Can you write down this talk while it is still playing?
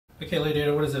Okay, Lady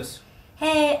Ada, what is this?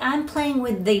 Hey, I'm playing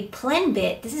with the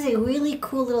Plenbit. This is a really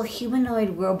cool little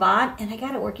humanoid robot, and I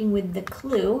got it working with the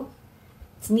Clue.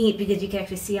 It's neat because you can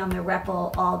actually see on the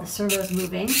REPL all the servos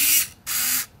moving.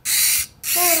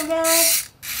 There we go.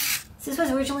 So this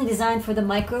was originally designed for the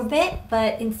Microbit,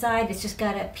 but inside it's just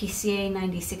got a PCA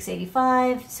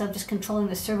 9685, so I'm just controlling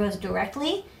the servos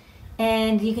directly.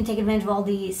 And you can take advantage of all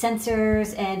the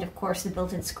sensors and, of course, the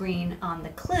built-in screen on the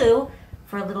Clue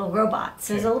for a little robot.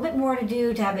 So there's a little bit more to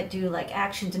do to have it do like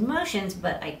actions and motions,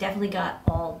 but I definitely got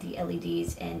all the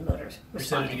LEDs and motors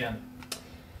responding. Reset it again.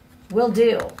 Will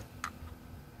do.